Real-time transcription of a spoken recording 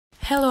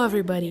Hello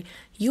everybody!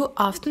 You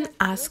often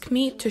ask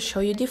me to show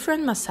you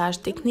different massage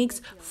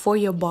techniques for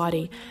your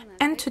body,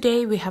 and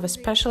today we have a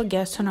special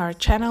guest on our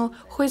channel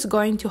who is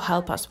going to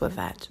help us with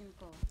that.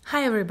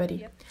 Hi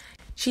everybody!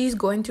 She is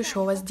going to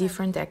show us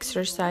different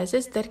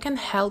exercises that can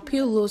help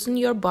you loosen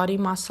your body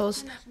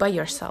muscles by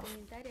yourself.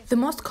 The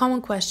most common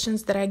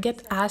questions that I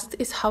get asked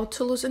is how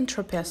to loosen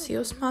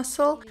trapezius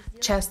muscle,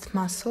 chest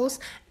muscles,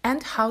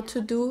 and how to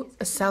do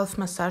a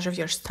self-massage of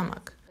your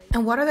stomach.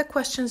 And what are the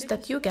questions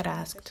that you get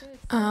asked?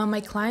 My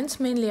clients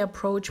mainly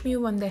approach me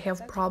when they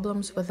have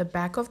problems with the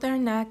back of their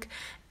neck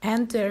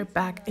and their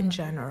back in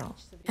general.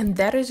 And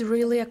that is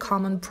really a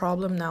common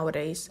problem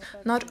nowadays,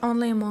 not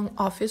only among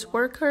office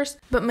workers,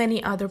 but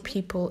many other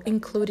people,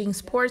 including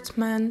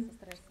sportsmen,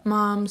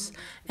 moms,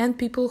 and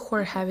people who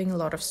are having a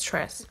lot of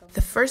stress.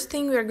 The first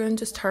thing we are going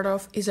to start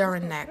off is our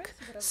neck.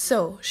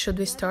 So, should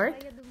we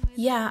start?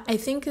 Yeah, I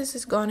think this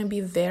is going to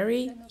be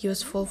very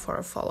useful for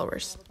our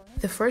followers.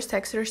 The first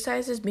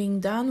exercise is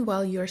being done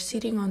while you're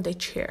sitting on the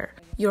chair.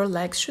 Your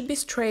legs should be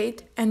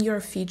straight and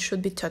your feet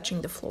should be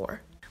touching the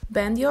floor.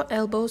 Bend your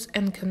elbows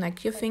and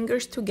connect your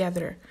fingers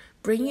together.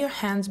 Bring your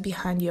hands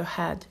behind your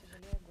head.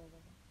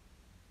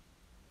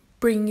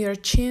 Bring your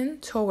chin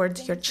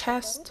towards your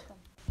chest.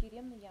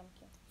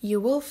 You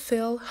will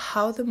feel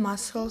how the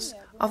muscles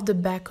of the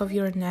back of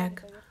your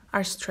neck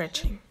are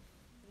stretching.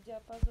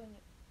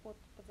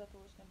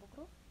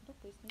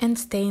 And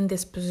stay in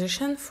this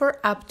position for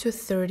up to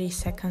 30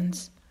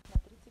 seconds.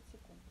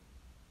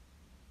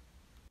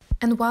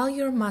 And while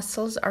your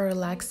muscles are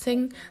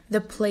relaxing,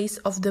 the place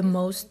of the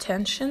most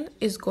tension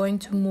is going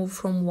to move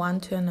from one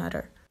to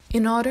another.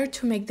 In order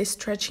to make this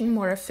stretching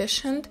more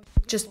efficient,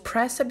 just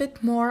press a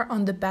bit more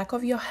on the back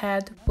of your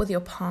head with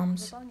your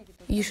palms.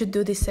 You should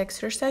do this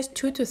exercise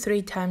 2 to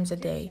 3 times a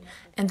day,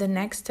 and the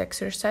next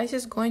exercise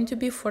is going to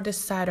be for the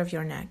side of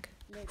your neck.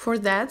 For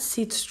that,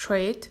 sit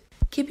straight,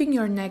 keeping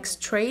your neck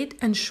straight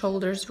and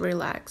shoulders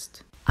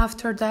relaxed.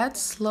 After that,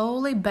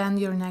 slowly bend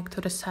your neck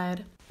to the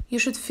side. You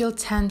should feel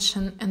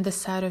tension in the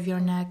side of your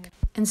neck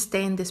and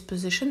stay in this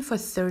position for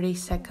 30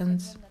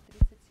 seconds.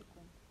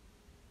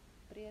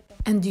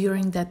 And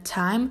during that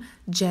time,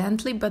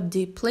 gently but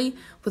deeply,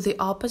 with the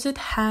opposite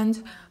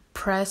hand,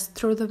 press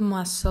through the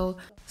muscle,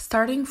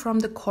 starting from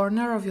the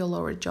corner of your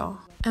lower jaw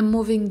and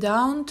moving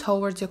down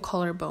towards your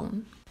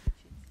collarbone.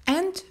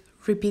 And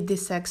repeat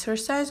this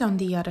exercise on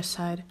the other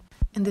side.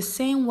 In the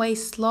same way,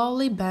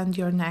 slowly bend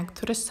your neck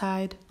to the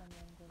side,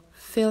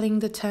 feeling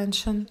the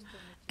tension,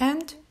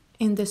 and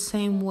in the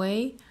same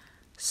way,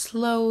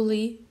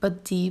 slowly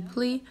but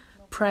deeply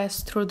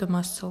press through the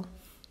muscle.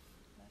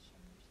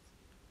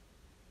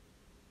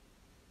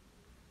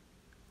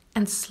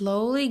 And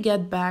slowly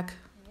get back.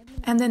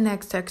 And the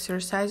next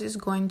exercise is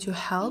going to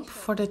help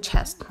for the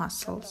chest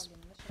muscles.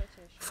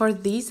 For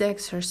this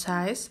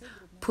exercise,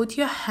 put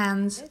your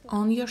hands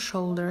on your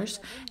shoulders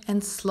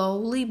and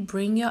slowly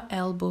bring your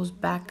elbows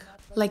back,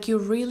 like you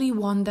really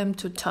want them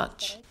to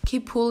touch.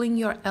 Keep pulling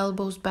your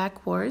elbows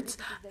backwards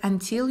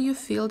until you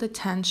feel the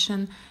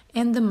tension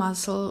in the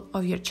muscle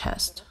of your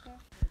chest.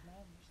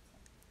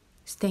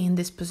 Stay in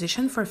this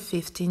position for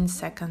 15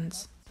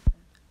 seconds.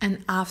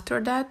 And after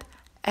that,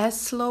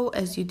 as slow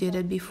as you did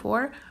it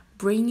before,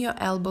 bring your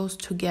elbows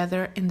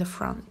together in the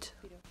front.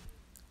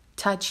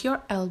 Touch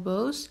your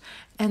elbows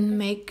and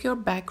make your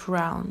back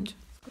round.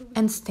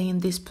 And stay in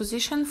this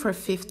position for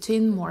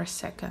 15 more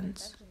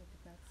seconds.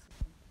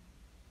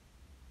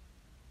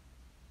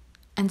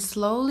 And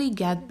slowly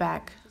get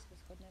back.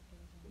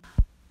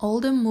 All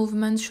the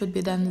movements should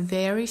be done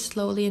very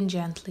slowly and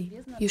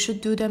gently. You should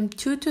do them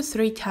 2 to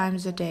 3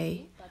 times a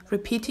day,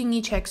 repeating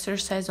each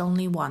exercise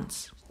only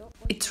once.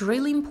 It's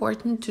really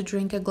important to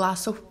drink a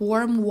glass of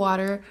warm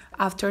water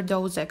after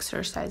those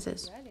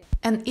exercises.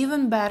 And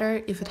even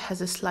better if it has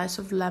a slice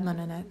of lemon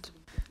in it,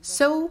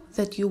 so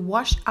that you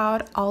wash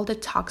out all the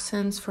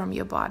toxins from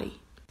your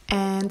body.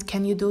 And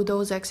can you do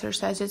those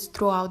exercises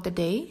throughout the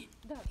day?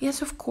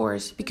 Yes, of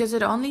course, because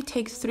it only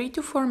takes 3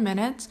 to 4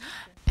 minutes,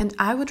 and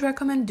I would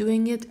recommend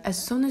doing it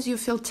as soon as you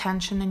feel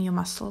tension in your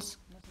muscles,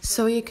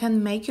 so you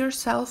can make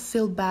yourself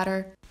feel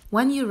better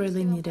when you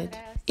really need it.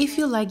 If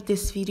you liked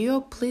this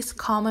video, please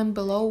comment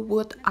below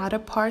what other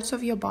parts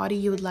of your body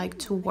you would like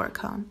to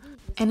work on.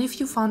 And if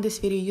you found this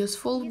video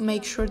useful,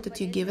 make sure that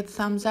you give it a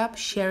thumbs up,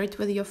 share it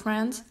with your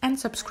friends, and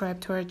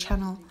subscribe to our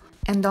channel.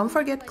 And don't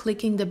forget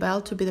clicking the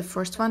bell to be the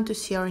first one to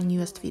see our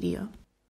newest video.